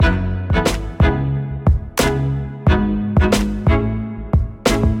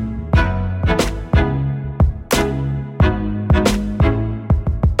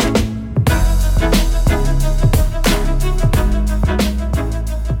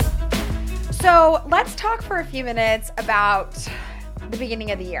So let's talk for a few minutes about the beginning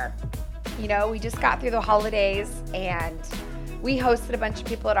of the year. You know, we just got through the holidays and we hosted a bunch of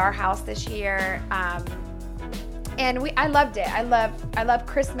people at our house this year. And I loved it. I love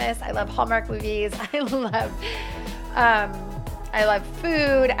Christmas. I love Hallmark movies. I love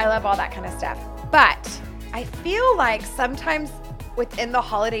food. I love all that kind of stuff. But I feel like sometimes within the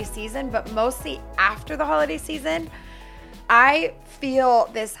holiday season, but mostly after the holiday season, I feel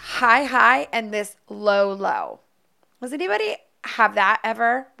this high and this low. Does anybody have that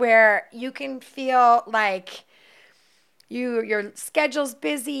ever? Where you can feel like your schedule's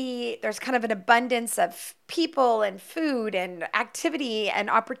busy, there's kind of an abundance of people and food and activity and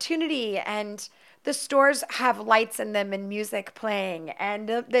opportunity, and the stores have lights in them and music playing, and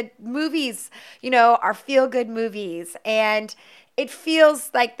the movies, are feel-good movies, and it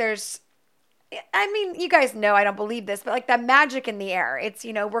feels like you guys know I don't believe this, but like the magic in the air. It's,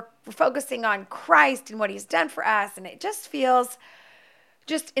 we're focusing on Christ and what he's done for us, and it just feels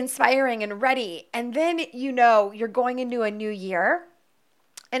just inspiring and ready. And then, you're going into a new year.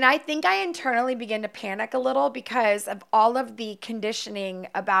 And I think I internally begin to panic a little because of all of the conditioning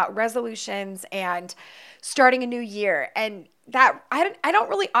about resolutions and starting a new year. And that I don't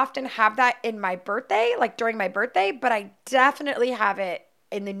really often have that in my birthday, like during my birthday, but I definitely have it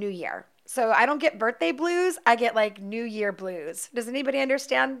in the new year. So I don't get birthday blues. I get like New Year blues. Does anybody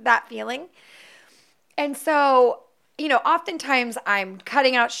understand that feeling? And so, oftentimes I'm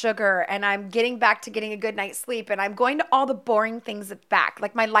cutting out sugar and I'm getting back to getting a good night's sleep and I'm going to all the boring things back.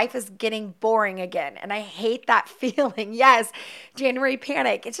 Like my life is getting boring again. And I hate that feeling. Yes, January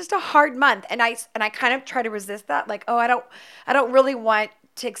panic. It's just a hard month. And I kind of try to resist that. Like, oh, I don't really want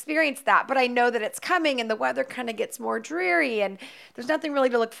to experience that, but I know that it's coming and the weather kind of gets more dreary and there's nothing really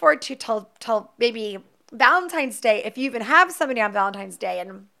to look forward to till maybe Valentine's Day, if you even have somebody on Valentine's Day.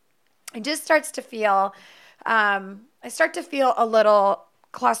 And it just starts to feel, I start to feel a little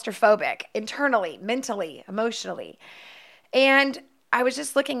claustrophobic internally, mentally, emotionally. And I was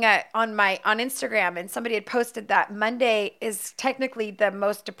just looking on Instagram, and somebody had posted that Monday is technically the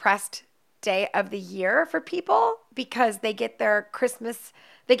most depressed day of the year for people because they get their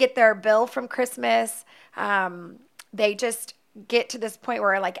bill from Christmas. They just get to this point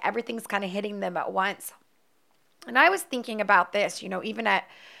where like everything's kind of hitting them at once. And I was thinking about this, even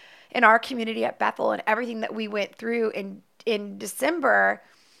in our community at Bethel and everything that we went through in December,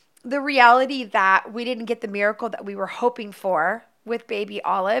 the reality that we didn't get the miracle that we were hoping for with baby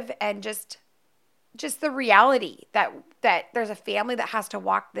Olive, and just the reality that there's a family that has to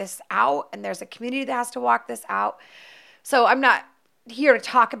walk this out and there's a community that has to walk this out. So I'm not here to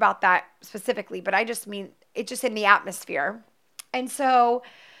talk about that specifically, but I just mean it's just in the atmosphere. And so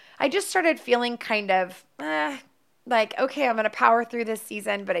I just started feeling kind of like, okay, I'm going to power through this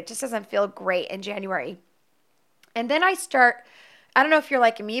season, but it just doesn't feel great in January. And then I don't know if you're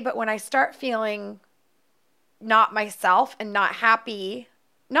like me, but when I start feeling not myself and not happy,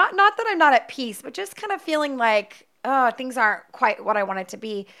 not that I'm not at peace, but just kind of feeling like, oh, things aren't quite what I want it to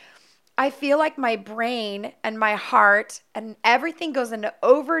be, I feel like my brain and my heart and everything goes into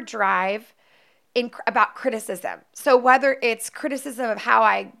overdrive about criticism. So whether it's criticism of how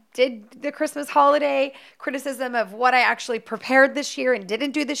I did the Christmas holiday, criticism of what I actually prepared this year and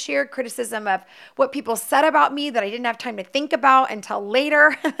didn't do this year, criticism of what people said about me that I didn't have time to think about until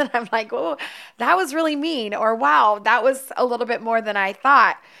later. And I'm like, oh, that was really mean. Or wow, that was a little bit more than I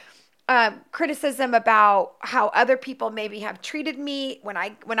thought. Criticism about how other people maybe have treated me when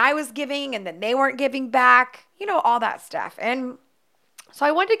I was giving and then they weren't giving back, all that stuff. And so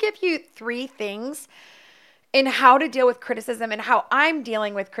I want to give you 3 things in how to deal with criticism and how I'm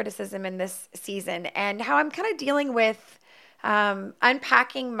dealing with criticism in this season and how I'm kind of dealing with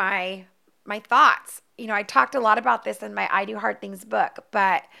unpacking my thoughts. I talked a lot about this in my I Do Hard Things book,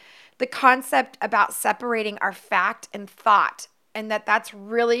 but the concept about separating our fact and thought, and that's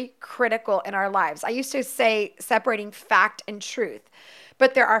really critical in our lives. I used to say separating fact and truth.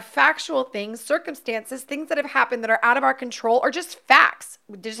 But there are factual things, circumstances, things that have happened that are out of our control, or just facts.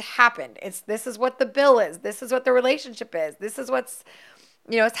 It just happened. This is what the bill is. This is what the relationship is. This is what's,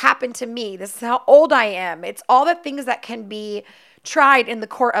 it's happened to me. This is how old I am. It's all the things that can be tried in the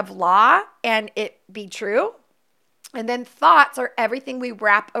court of law and it be true. And then thoughts are everything we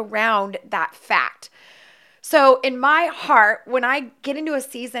wrap around that fact. So in my heart, when I get into a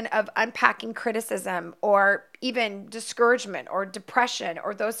season of unpacking criticism or even discouragement or depression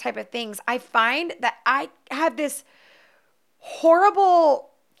or those type of things, I find that I have this horrible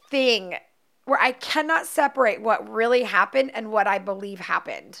thing where I cannot separate what really happened and what I believe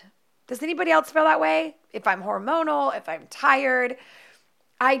happened. Does anybody else feel that way? If I'm hormonal, if I'm tired,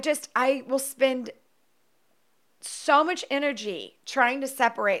 I will spend so much energy trying to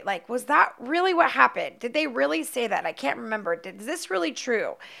separate, like, was that really what happened? Did they really say that? I can't remember. Is this really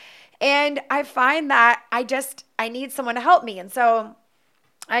true? And I find that I need someone to help me. And so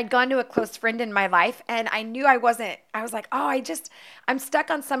I'd gone to a close friend in my life, and I knew I was like, oh, I'm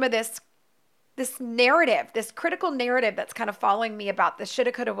stuck on some of this narrative, this critical narrative that's kind of following me about the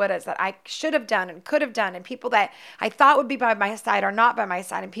shoulda, coulda, wouldas that I should have done and could have done, and people that I thought would be by my side are not by my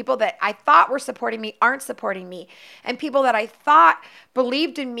side, and people that I thought were supporting me aren't supporting me, and people that I thought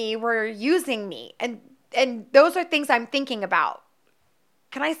believed in me were using me. And those are things I'm thinking about.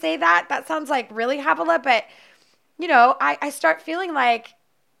 Can I say that? That sounds like really Havilah, but I start feeling like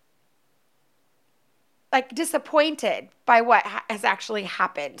disappointed by what has actually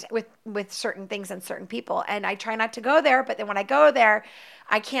happened with certain things and certain people. And I try not to go there, but then when I go there,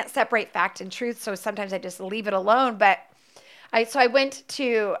 I can't separate fact and truth. So sometimes I just leave it alone. But I went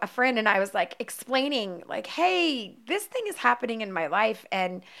to a friend and I was like explaining like, hey, this thing is happening in my life.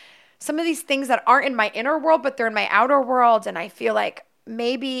 And some of these things that aren't in my inner world, but they're in my outer world. And I feel like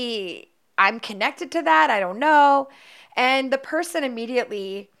maybe I'm connected to that. I don't know. And the person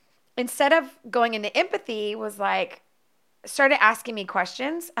immediately, instead of going into empathy, was like, started asking me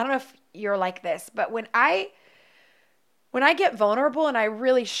questions. I don't know if you're like this, but when I get vulnerable and I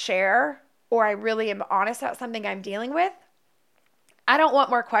really share, or I really am honest about something I'm dealing with, I don't want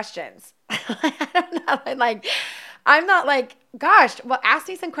more questions. I don't know. Like, I'm not like, gosh, well, ask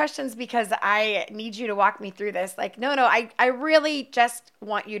me some questions because I need you to walk me through this. Like, no, I really just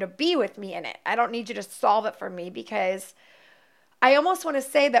want you to be with me in it. I don't need you to solve it for me, because I almost want to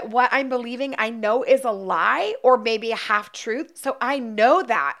say that what I'm believing I know is a lie or maybe a half truth. So I know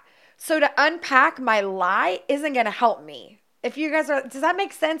that. So to unpack my lie isn't going to help me. If you guys does that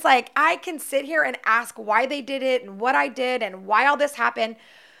make sense? Like, I can sit here and ask why they did it and what I did and why all this happened,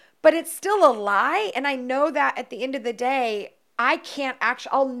 but it's still a lie. And I know that at the end of the day,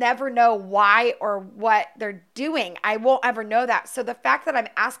 I'll never know why or what they're doing. I won't ever know that. So the fact that I'm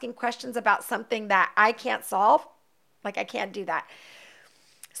asking questions about something that I can't solve, like, I can't do that.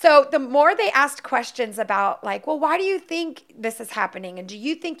 So the more they asked questions about like, well, why do you think this is happening? And do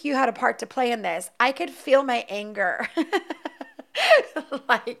you think you had a part to play in this? I could feel my anger.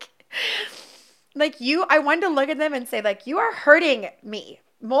 like I wanted to look at them and say, like, you are hurting me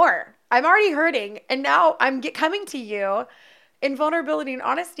more. I'm already hurting. And now I'm coming to you in vulnerability and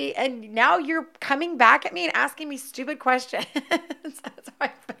honesty. And now you're coming back at me and asking me stupid questions. That's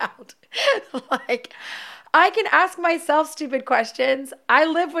what I found. Like, I can ask myself stupid questions. I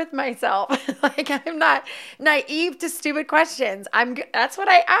live with myself. Like, I'm not naive to stupid questions. That's what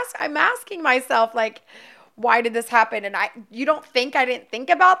I ask. I'm asking myself, like, why did this happen? And you don't think I didn't think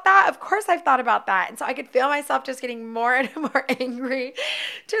about that? Of course I've thought about that. And so I could feel myself just getting more and more angry,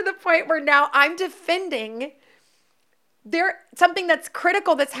 to the point where now I'm defending something that's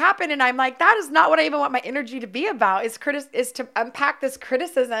critical that's happened, and I'm like, that is not what I even want my energy to be about, is to unpack this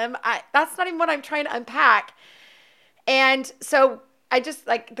criticism. That's not even what I'm trying to unpack. And so I just,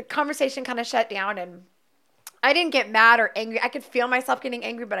 like, the conversation kind of shut down, and I didn't get mad or angry. I could feel myself getting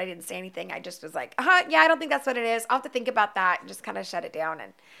angry, but I didn't say anything. I just was like, yeah, I don't think that's what it is. I'll have to think about that, and just kind of shut it down.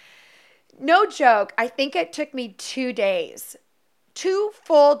 And no joke, I think it took me 2 days, 2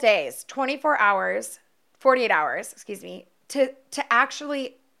 full days, 48 hours, to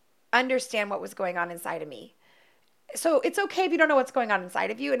actually understand what was going on inside of me. So it's okay if you don't know what's going on inside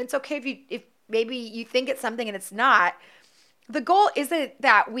of you, and it's okay if maybe you think it's something and it's not. The goal isn't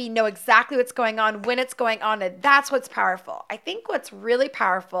that we know exactly what's going on, when it's going on, and that's what's powerful. I think what's really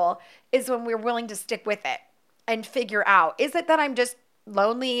powerful is when we're willing to stick with it and figure out, is it that I'm just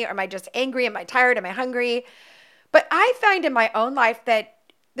lonely, or am I just angry? Am I tired? Am I hungry? But I find in my own life that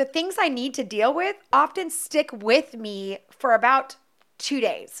the things I need to deal with often stick with me for about 2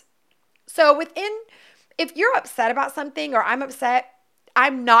 days. So if you're upset about something, or I'm upset,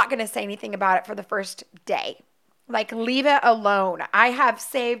 I'm not going to say anything about it for the first day. Like, leave it alone. I have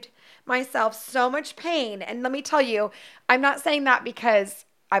saved myself so much pain. And let me tell you, I'm not saying that because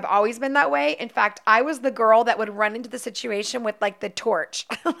I've always been that way. In fact, I was the girl that would run into the situation with, like, the torch,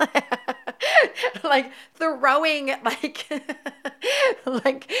 like throwing like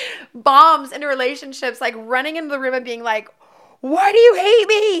like bombs into relationships, like running into the room and being like, why do you hate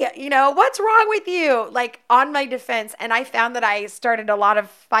me? What's wrong with you? Like, on my defense. And I found that I started a lot of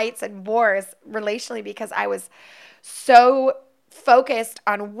fights and wars relationally because I was so focused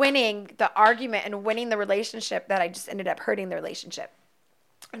on winning the argument and winning the relationship that I just ended up hurting the relationship.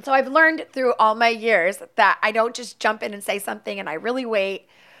 And so I've learned through all my years that I don't just jump in and say something and I really wait.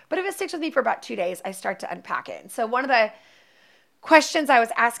 But if it sticks with me for about 2 days, I start to unpack it. And so one of the questions I was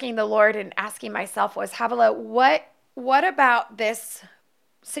asking the Lord and asking myself was, Havilah, what about this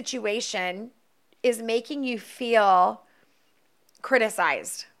situation is making you feel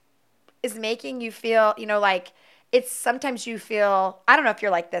criticized? Is making you feel, like it's sometimes you feel, I don't know if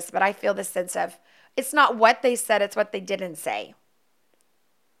you're like this, but I feel this sense of it's not what they said, it's what they didn't say.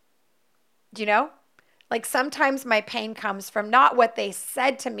 Do you know? Like sometimes my pain comes from not what they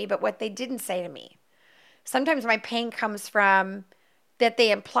said to me, but what they didn't say to me. Sometimes my pain comes from that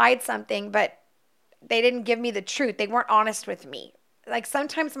they implied something, but they didn't give me the truth. They weren't honest with me. Like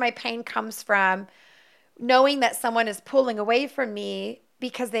sometimes my pain comes from knowing that someone is pulling away from me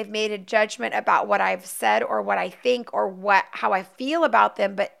because they've made a judgment about what I've said or what I think or how I feel about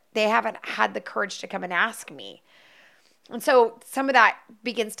them, but they haven't had the courage to come and ask me. And so some of that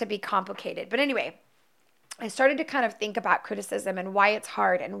begins to be complicated. But anyway, I started to kind of think about criticism and why it's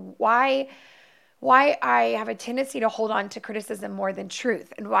hard and why I have a tendency to hold on to criticism more than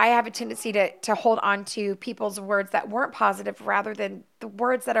truth, and why I have a tendency to hold on to people's words that weren't positive rather than the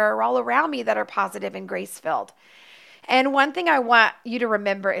words that are all around me that are positive and grace-filled. And one thing I want you to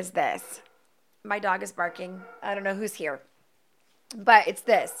remember is this. My dog is barking. I don't know who's here, but it's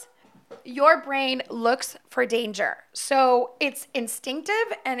this. Your brain looks for danger. So it's instinctive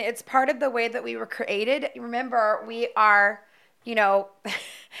and it's part of the way that we were created. Remember, we are,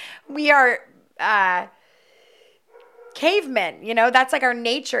 we are cavemen, that's like our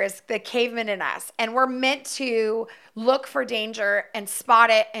nature is the caveman in us. And we're meant to look for danger and spot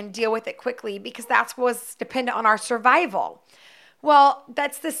it and deal with it quickly because that's what's dependent on our survival. Well,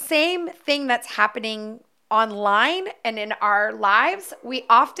 that's the same thing that's happening online and in our lives. We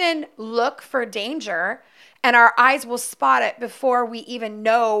often look for danger and our eyes will spot it before we even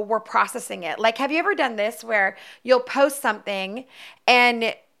know we're processing it. Like, have you ever done this where you'll post something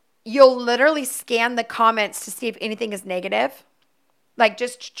and you'll literally scan the comments to see if anything is negative? Like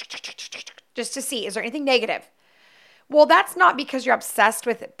just to see, is there anything negative? Well, that's not because you're obsessed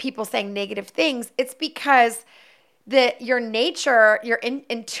with people saying negative things. It's because your nature, your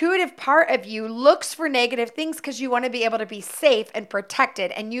intuitive part of you looks for negative things because you want to be able to be safe and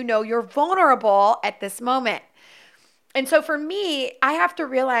protected, and you're vulnerable at this moment. And so for me, I have to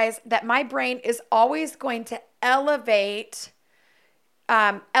realize that my brain is always going to elevate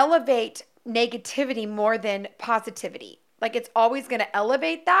negativity more than positivity. Like it's always going to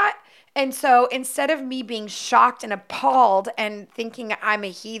elevate that. And so instead of me being shocked and appalled and thinking I'm a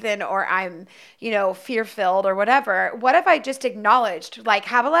heathen or I'm, fear-filled or whatever, what if I just acknowledged, like,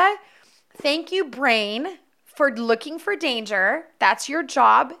 Havilah, thank you, brain, for looking for danger. That's your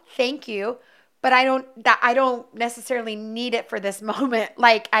job. Thank you. But I don't necessarily need it for this moment.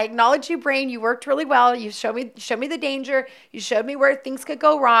 Like, I acknowledge you, brain. You worked really well. You showed me the danger. You showed me where things could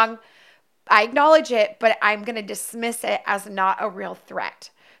go wrong. I acknowledge it, but I'm going to dismiss it as not a real threat.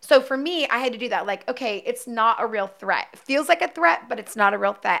 So for me, I had to do that. Like, okay, it's not a real threat. It feels like a threat, but it's not a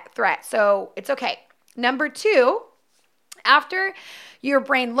real threat. So it's okay. Number 2, after your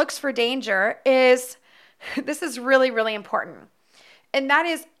brain looks for danger is, this is really, really important. And that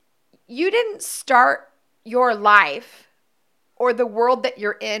is, you didn't start your life or the world that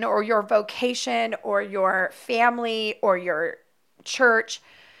you're in or your vocation or your family or your church.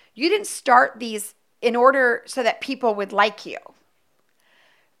 You didn't start these in order so that people would like you.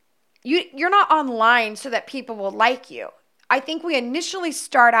 You're not online so that people will like you. I think we initially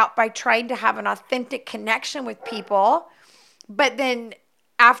start out by trying to have an authentic connection with people, but then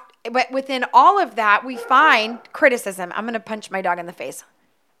within all of that, we find criticism. I'm going to punch my dog in the face.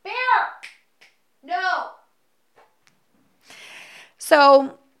 Bear! No!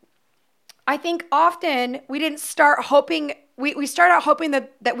 So I think often we didn't start hoping, we start out hoping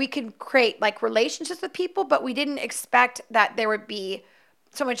that we could create like relationships with people, but we didn't expect that there would be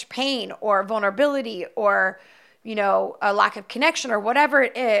so much pain or vulnerability or, a lack of connection or whatever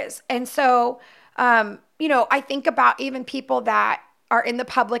it is. And so, I think about even people that are in the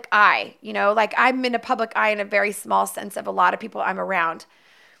public eye, like I'm in a public eye in a very small sense of a lot of people I'm around.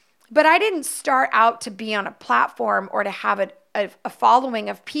 But I didn't start out to be on a platform or to have a following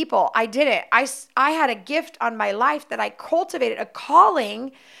of people. I didn't. I had a gift on my life that I cultivated, a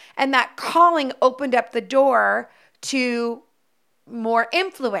calling, and that calling opened up the door to more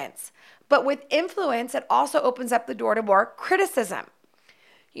influence. But with influence, it also opens up the door to more criticism.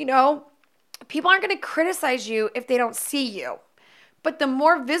 People aren't going to criticize you if they don't see you. But the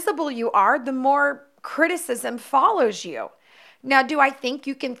more visible you are, the more criticism follows you. Now, do I think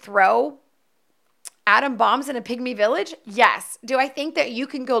you can throw atom bombs in a pygmy village? Yes. Do I think that you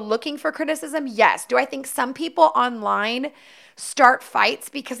can go looking for criticism? Yes. Do I think some people online start fights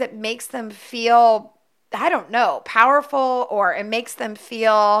because it makes them feel I don't know, powerful, or it makes them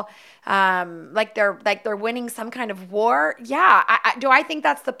feel like they're winning some kind of war. Yeah. Do I think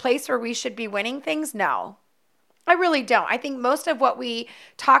that's the place where we should be winning things? No. I really don't. I think most of what we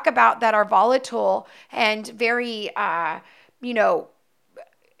talk about that are volatile and very, you know,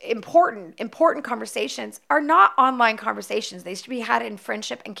 important conversations are not online conversations. They should be had in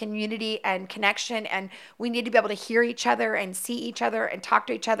friendship and community and connection, and we need to be able to hear each other and see each other and talk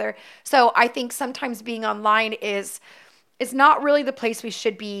to each other. So I think sometimes being online is not really the place we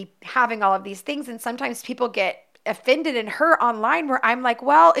should be having all of these things, and sometimes people get offended and hurt online, where I'm like,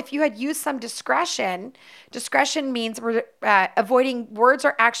 well, if you had used some discretion means avoiding words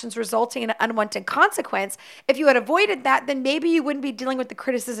or actions resulting in an unwanted consequence. If you had avoided that, then maybe you wouldn't be dealing with the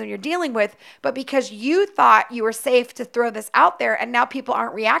criticism you're dealing with. But because you thought you were safe to throw this out there and now people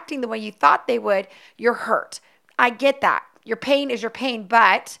aren't reacting the way you thought they would, you're hurt. I get that. Your pain is your pain,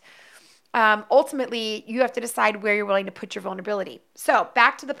 but ultimately you have to decide where you're willing to put your vulnerability. So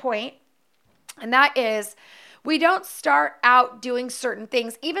back to the point, and that is, we don't start out doing certain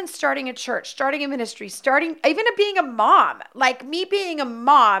things, even starting a church, starting a ministry, even being a mom. Like me being a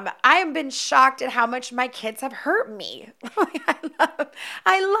mom, I have been shocked at how much my kids have hurt me.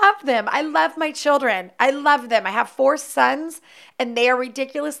 I love them. I love my children. I love them. I have 4 sons and they are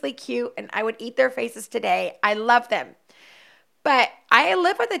ridiculously cute and I would eat their faces today. I love them. But I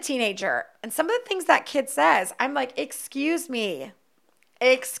live with a teenager and some of the things that kid says, I'm like, excuse me.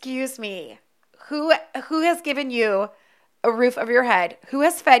 Who has given you a roof over your head? Who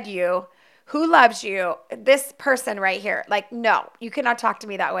has fed you? Who loves you? This person right here. Like, no, you cannot talk to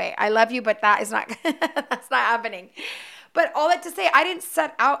me that way. I love you, but that is not, that's not happening. But all that to say, I didn't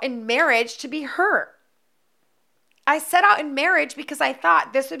set out in marriage to be hurt. I set out in marriage because I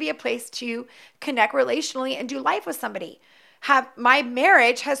thought this would be a place to connect relationally and do life with somebody. My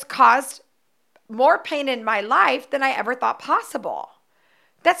marriage has caused more pain in my life than I ever thought possible.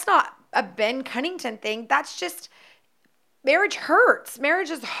 That's not a Ben Cunnington thing. That's just, marriage hurts. Marriage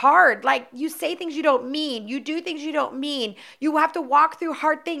is hard. Like, you say things you don't mean. You do things you don't mean. You have to walk through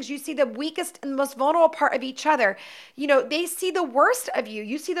hard things. You see the weakest and most vulnerable part of each other. You know, they see the worst of you.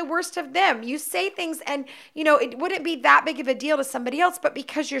 You see the worst of them. You say things and, you know, it wouldn't be that big of a deal to somebody else, but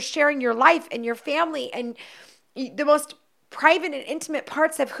because you're sharing your life and your family and the most private and intimate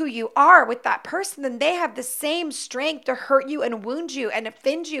parts of who you are with that person, then they have the same strength to hurt you and wound you and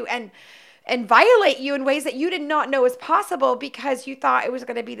offend you and violate you in ways that you did not know was possible because you thought it was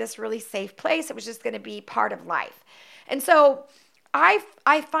going to be this really safe place. It was just going to be part of life. And so I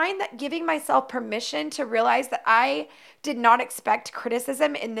find that giving myself permission to realize that I did not expect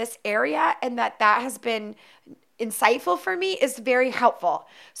criticism in this area and that has been insightful for me is very helpful.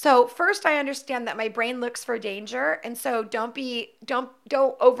 So first, I understand that my brain looks for danger, and so don't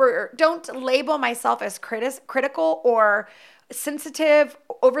label myself as critical or sensitive,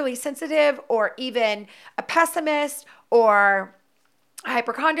 overly sensitive, or even a pessimist or a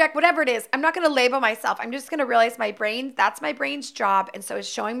hypochondriac, whatever it is. I'm not going to label myself. I'm just going to realize that's my brain's job, and so it's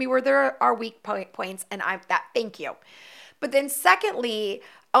showing me where there are weak points, and thank you. But then secondly,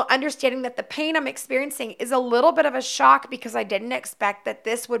 understanding that the pain I'm experiencing is a little bit of a shock because I didn't expect that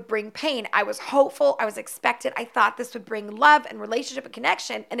this would bring pain. I was hopeful. I was expected. I thought this would bring love and relationship and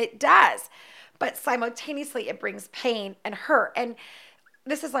connection, and it does. But simultaneously, it brings pain and hurt. And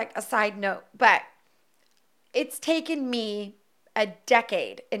this is like a side note, but it's taken me a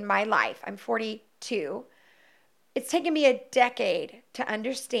decade in my life. I'm 42. It's taken me a decade to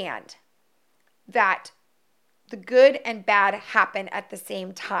understand that the good and bad happen at the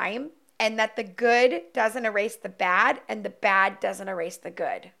same time, and that the good doesn't erase the bad and the bad doesn't erase the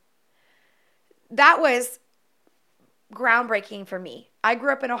good. That was groundbreaking for me. I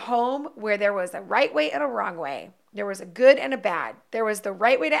grew up in a home where there was a right way and a wrong way. There was a good and a bad. There was the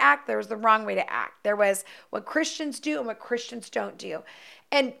right way to act. There was the wrong way to act. There was what Christians do and what Christians don't do.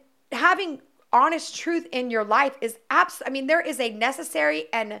 And having honest truth in your life is there is a necessary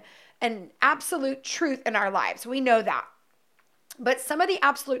and an absolute truth in our lives. We know that. But some of the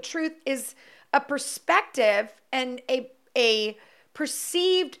absolute truth is a perspective and a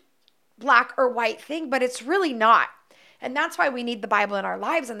perceived black or white thing, but it's really not. And that's why we need the Bible in our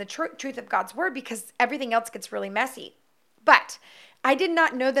lives and the truth of God's word, because everything else gets really messy. But I did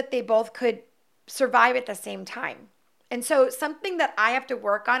not know that they both could survive at the same time. And so something that I have to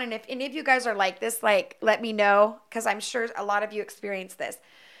work on, and if any of you guys are like this, like, let me know, because I'm sure a lot of you experience this.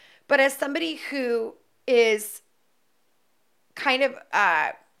 But as somebody who is kind of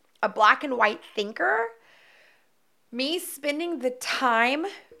a black and white thinker, me spending the time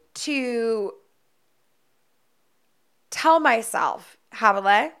to tell myself,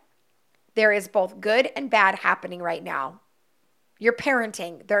 Havilah, There is both good and bad happening right now. You're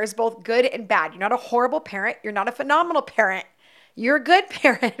parenting. There is both good and bad. You're not a horrible parent. You're not a phenomenal parent. You're a good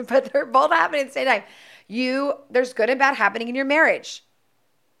parent, but they're both happening at the same time. There's good and bad happening in your marriage.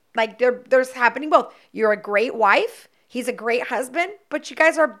 Like there's happening both. You're a great wife. He's a great husband, but you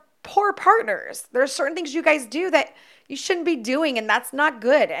guys are poor partners. There's certain things you guys do that you shouldn't be doing, and that's not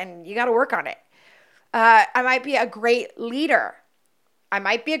good, and you got to work on it. I might be a great leader. I'm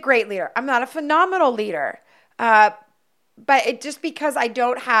not a phenomenal leader. But it just because I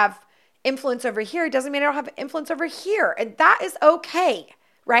don't have influence over here, it doesn't mean I don't have influence over here. And that is okay,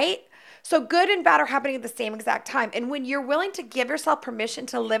 right? So good and bad are happening at the same exact time. And when you're willing to give yourself permission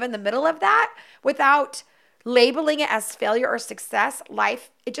to live in the middle of that without labeling it as failure or success,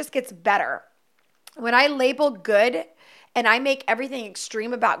 life, it just gets better. When I label good and I make everything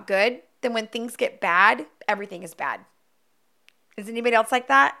extreme about good, then when things get bad, everything is bad. Is anybody else like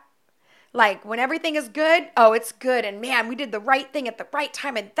that? Like when everything is good, oh, it's good. And man, we did the right thing at the right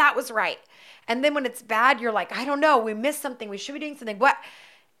time and that was right. And then when it's bad, you're like, I don't know, we missed something. We should be doing something. What?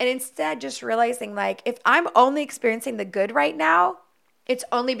 And instead just realizing like, if I'm only experiencing the good right now, it's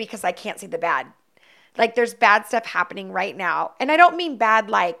only because I can't see the bad. Like there's bad stuff happening right now. And I don't mean bad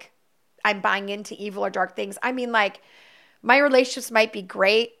like I'm buying into evil or dark things. I mean like my relationships might be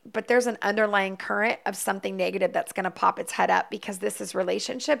great, but there's an underlying current of something negative that's going to pop its head up because this is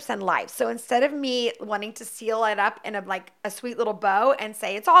relationships and life. So instead of me wanting to seal it up in a sweet little bow and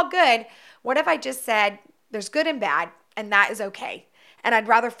say it's all good, what if I just said there's good and bad and that is okay? And I'd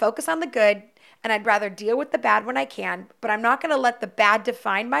rather focus on the good and I'd rather deal with the bad when I can, but I'm not going to let the bad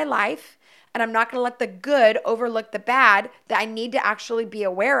define my life. And I'm not going to let the good overlook the bad that I need to actually be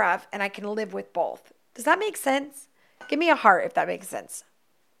aware of, and I can live with both. Does that make sense? Give me a heart if that makes sense.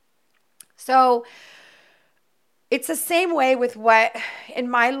 So it's the same way with what in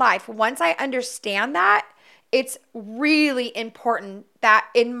my life. Once I understand that, it's really important that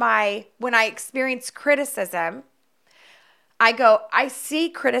when I experience criticism, I see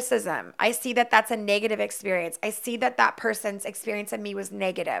criticism. I see that that's a negative experience. I see that that person's experience of me was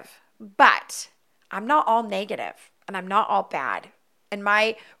negative. But I'm not all negative and I'm not all bad. And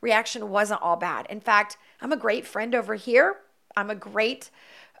my reaction wasn't all bad. In fact, I'm a great friend over here. I'm a great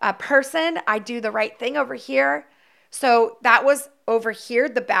person. I do the right thing over here. So that was over here,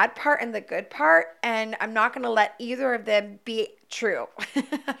 the bad part and the good part. And I'm not going to let either of them be true.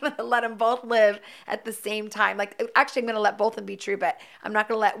 I'm going to let them both live at the same time. Like, actually, I'm going to let both of them be true, but I'm not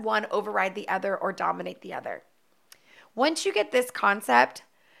going to let one override the other or dominate the other. Once you get this concept,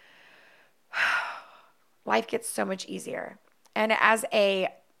 life gets so much easier. And as a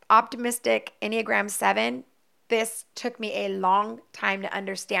optimistic Enneagram 7, this took me a long time to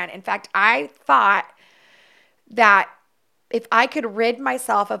understand. In fact, I thought that if I could rid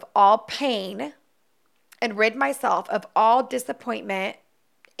myself of all pain and rid myself of all disappointment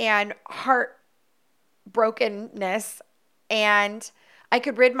and heartbrokenness, and I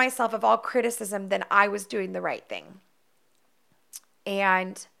could rid myself of all criticism, then I was doing the right thing.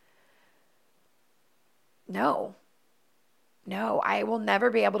 And no, I will never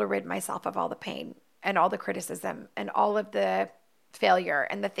be able to rid myself of all the pain and all the criticism and all of the failure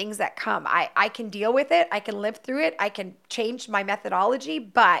and the things that come. I can deal with it. I can live through it. I can change my methodology.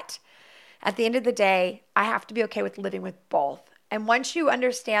 But at the end of the day, I have to be okay with living with both. And once you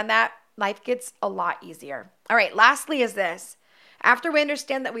understand that, life gets a lot easier. All right, lastly is this. After we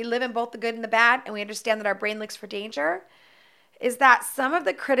understand that we live in both the good and the bad, and we understand that our brain looks for danger, is that some of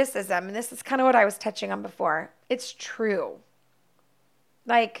the criticism, and this is kind of what I was touching on before, it's true.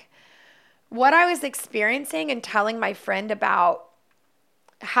 Like what I was experiencing and telling my friend about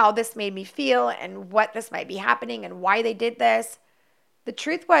how this made me feel and what this might be happening and why they did this, the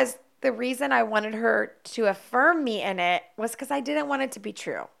truth was the reason I wanted her to affirm me in it was because I didn't want it to be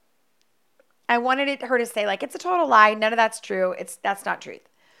true. I wanted her to say like, it's a total lie. None of that's true. That's not truth.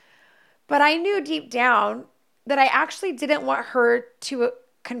 But I knew deep down that I actually didn't want her to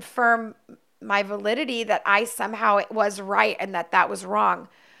confirm my validity that I somehow was right and that was wrong.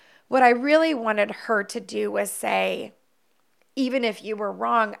 What I really wanted her to do was say, even if you were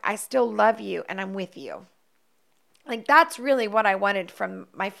wrong, I still love you and I'm with you. Like that's really what I wanted from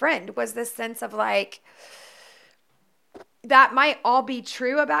my friend, was this sense of like, that might all be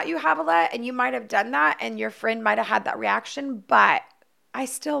true about you, Havilah, and you might have done that and your friend might have had that reaction, but I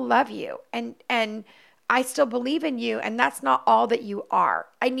still love you and I still believe in you, and that's not all that you are.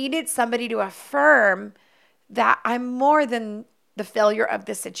 I needed somebody to affirm that I'm more than the failure of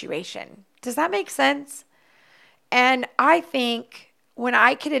this situation. Does that make sense? And I think when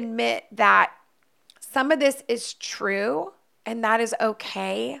I can admit that some of this is true and that is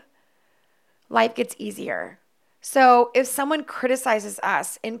okay, life gets easier. So if someone criticizes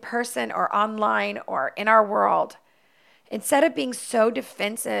us in person or online or in our world, instead of being so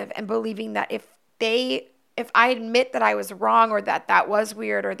defensive and believing that if I admit that I was wrong or that that was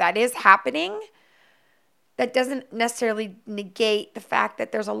weird or that is happening, that doesn't necessarily negate the fact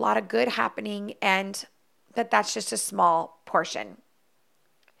that there's a lot of good happening and that that's just a small portion.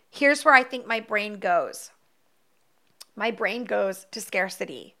 Here's where I think my brain goes. My brain goes to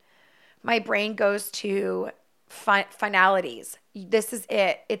scarcity. My brain goes to finalities. This is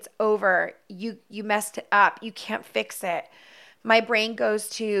it. It's over. You messed it up. You can't fix it. My brain goes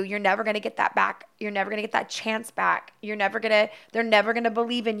to, you're never going to get that back. You're never going to get that chance back. They're never going to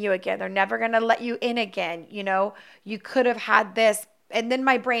believe in you again. They're never going to let you in again. You could have had this. And then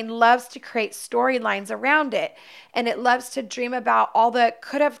my brain loves to create storylines around it. And it loves to dream about all the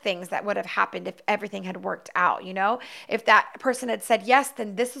could have things that would have happened if everything had worked out. If that person had said yes,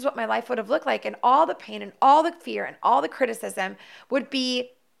 then this is what my life would have looked like. And all the pain and all the fear and all the criticism would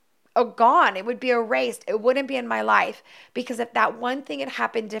be gone. It would be erased. It wouldn't be in my life, because if that one thing had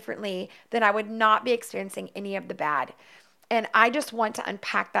happened differently, then I would not be experiencing any of the bad. And I just want to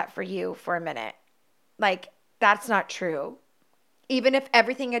unpack that for you for a minute. Like, that's not true. Even if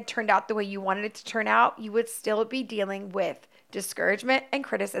everything had turned out the way you wanted it to turn out, you would still be dealing with discouragement and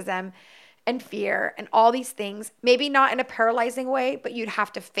criticism and fear and all these things. Maybe not in a paralyzing way, but you'd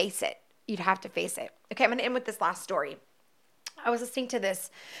have to face it. You'd have to face it. Okay, I'm going to end with this last story. I was listening to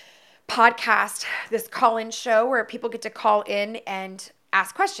this podcast, this call-in show where people get to call in and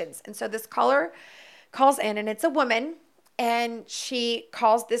ask questions. And so this caller calls in, and it's a woman, and she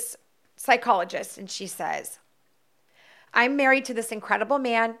calls this psychologist, and she says, I'm married to this incredible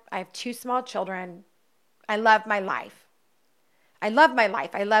man. I have 2 small children. I love my life. I love my life.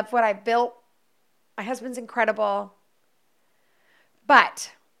 I love what I've built. My husband's incredible.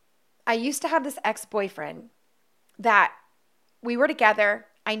 But I used to have this ex-boyfriend that we were together.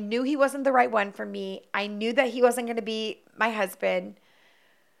 I knew he wasn't the right one for me. I knew that he wasn't going to be my husband.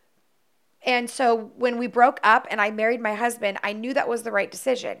 And so when we broke up and I married my husband, I knew that was the right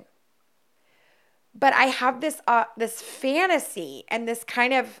decision. But I have this fantasy and this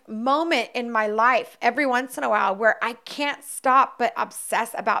kind of moment in my life every once in a while where I can't stop but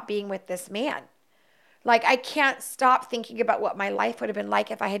obsess about being with this man. Like, I can't stop thinking about what my life would have been like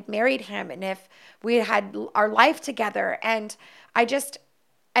if I had married him and if we had our life together. And I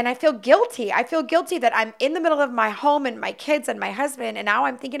feel guilty. I feel guilty that I'm in the middle of my home and my kids and my husband, and now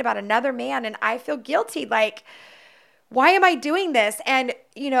I'm thinking about another man, and I feel guilty. Like, why am I doing this? And,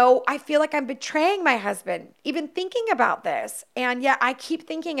 I feel like I'm betraying my husband, even thinking about this. And yet I keep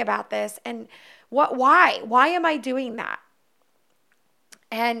thinking about this. And why? Why am I doing that?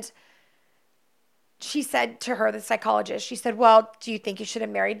 And she said to her, the psychologist, she said, well, do you think you should have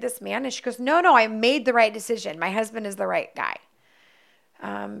married this man? And she goes, no, I made the right decision. My husband is the right guy.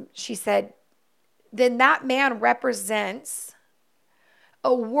 She said, then that man represents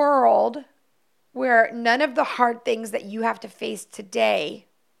a world where none of the hard things that you have to face today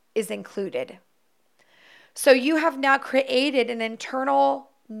is included. So you have now created an internal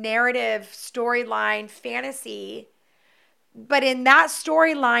narrative, storyline, fantasy. But in that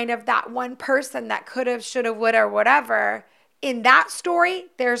storyline of that one person that could have, should have, would, or whatever, in that story,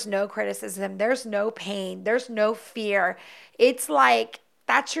 there's no criticism. There's no pain. There's no fear. It's like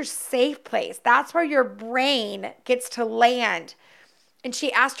that's your safe place. That's where your brain gets to land. And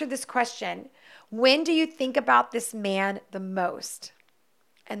she asked her this question: when do you think about this man the most?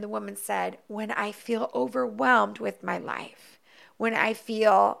 And the woman said, when I feel overwhelmed with my life, when I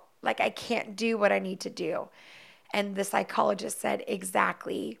feel like I can't do what I need to do. And the psychologist said,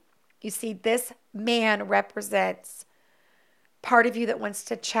 exactly. You see, this man represents part of you that wants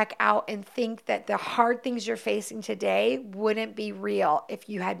to check out and think that the hard things you're facing today wouldn't be real if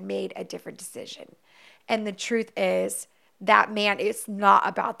you had made a different decision. And the truth is, that man, it's not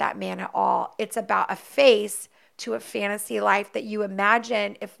about that man at all. It's about a face to a fantasy life that you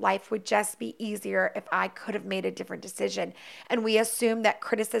imagine if life would just be easier if I could have made a different decision. And we assume that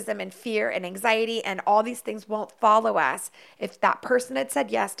criticism and fear and anxiety and all these things won't follow us. If that person had said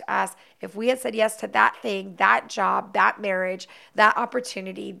yes to us, if we had said yes to that thing, that job, that marriage, that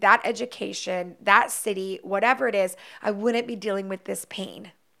opportunity, that education, that city, whatever it is, I wouldn't be dealing with this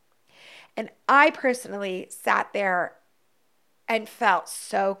pain. And I personally sat there and felt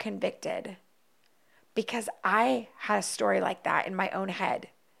so convicted because I had a story like that in my own head.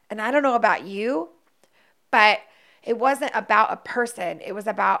 And I don't know about you, but it wasn't about a person. It was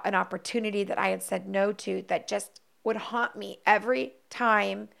about an opportunity that I had said no to that just would haunt me every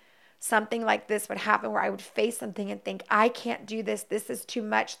time something like this would happen where I would face something and think, I can't do this. This is too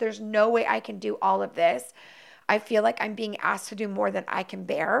much. There's no way I can do all of this. I feel like I'm being asked to do more than I can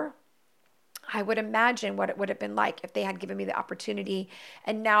bear. I would imagine what it would have been like if they had given me the opportunity.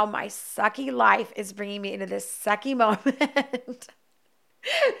 And now my sucky life is bringing me into this sucky moment.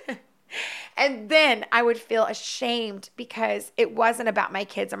 And then I would feel ashamed because it wasn't about my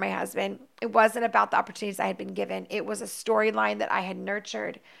kids or my husband. It wasn't about the opportunities I had been given. It was a storyline that I had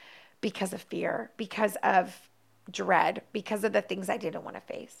nurtured because of fear, because of dread, because of the things I didn't want to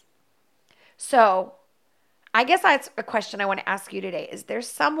face. So I guess that's a question I want to ask you today. Is there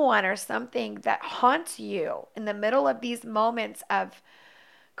someone or something that haunts you in the middle of these moments of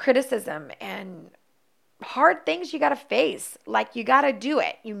criticism and hard things you got to face? Like, you got to do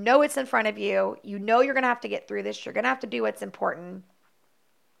it. You know it's in front of you. You know you're going to have to get through this. You're going to have to do what's important.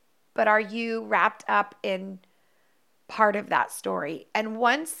 But are you wrapped up in part of that story? And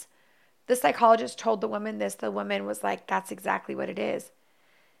once the psychologist told the woman this, the woman was like, that's exactly what it is.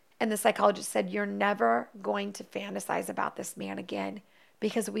 And the psychologist said, you're never going to fantasize about this man again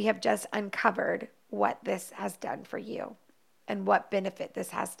because we have just uncovered what this has done for you and what benefit this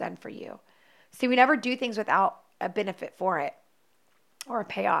has done for you. See, we never do things without a benefit for it or a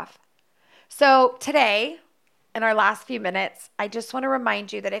payoff. So today, in our last few minutes, I just want to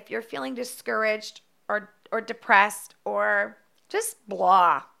remind you that if you're feeling discouraged or depressed or just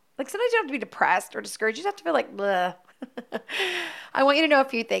blah, like sometimes you don't have to be depressed or discouraged. You just have to feel like blah. I want you to know a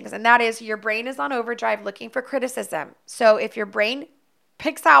few things, and that is your brain is on overdrive looking for criticism. So if your brain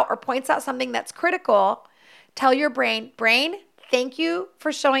picks out or points out something that's critical, tell your brain, thank you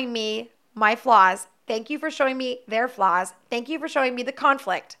for showing me my flaws. Thank you for showing me their flaws. Thank you for showing me the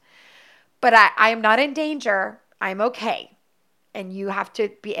conflict. But I am not in danger. I'm okay. And you have to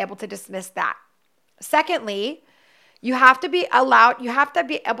be able to dismiss that. Secondly, you have to be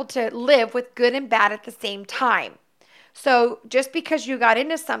able to live with good and bad at the same time. So just because you got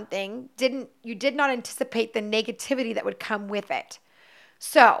into something, you did not anticipate the negativity that would come with it.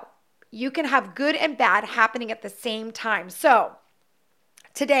 So you can have good and bad happening at the same time. So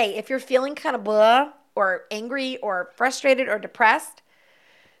today, if you're feeling kind of blah or angry or frustrated or depressed,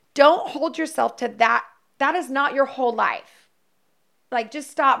 don't hold yourself to that. That is not your whole life. Like,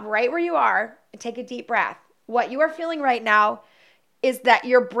 just stop right where you are and take a deep breath. What you are feeling right now is that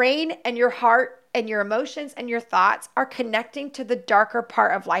your brain and your heart and your emotions and your thoughts are connecting to the darker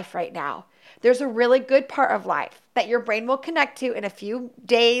part of life right now. There's a really good part of life that your brain will connect to in a few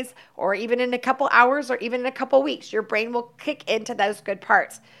days or even in a couple hours or even in a couple weeks. Your brain will kick into those good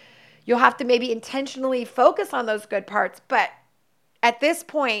parts. You'll have to maybe intentionally focus on those good parts, but at this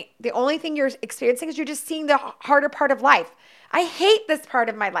point, the only thing you're experiencing is you're just seeing the harder part of life. I hate this part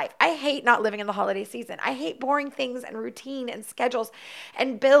of my life. I hate not living in the holiday season. I hate boring things and routine and schedules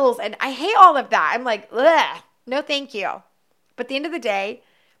and bills. And I hate all of that. I'm like, ugh, no, thank you. But at the end of the day,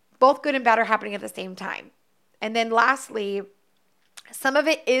 both good and bad are happening at the same time. And then lastly, some of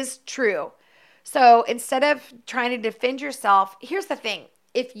it is true. So instead of trying to defend yourself, here's the thing.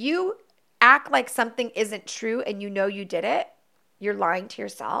 If you act like something isn't true and you know you did it, you're lying to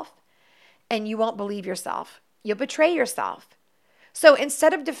yourself and you won't believe yourself. You'll betray yourself. So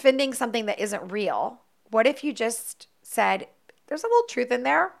instead of defending something that isn't real, what if you just said, there's a little truth in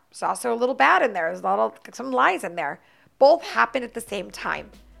there. There's also a little bad in there. There's some lies in there. Both happen at the same time.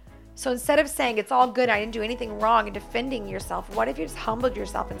 So instead of saying it's all good, I didn't do anything wrong, and defending yourself, what if you just humbled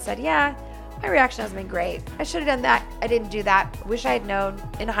yourself and said, yeah, my reaction has been great. I should have done that. I didn't do that. Wish I had known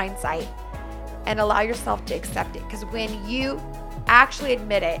in hindsight. And allow yourself to accept it. Because when you actually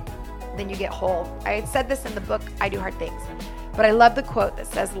admit it, then you get whole. I had said this in the book, I Do Hard Things. But I love the quote that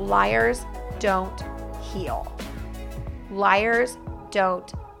says, liars don't heal. Liars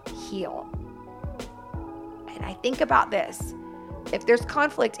don't heal. And I think about this. If there's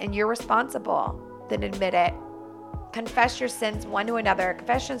conflict and you're responsible, then admit it. Confess your sins one to another.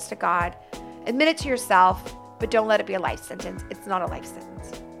 Confessions to God. Admit it to yourself, but don't let it be a life sentence. It's not a life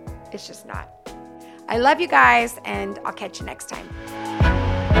sentence. It's just not. I love you guys, and I'll catch you next time.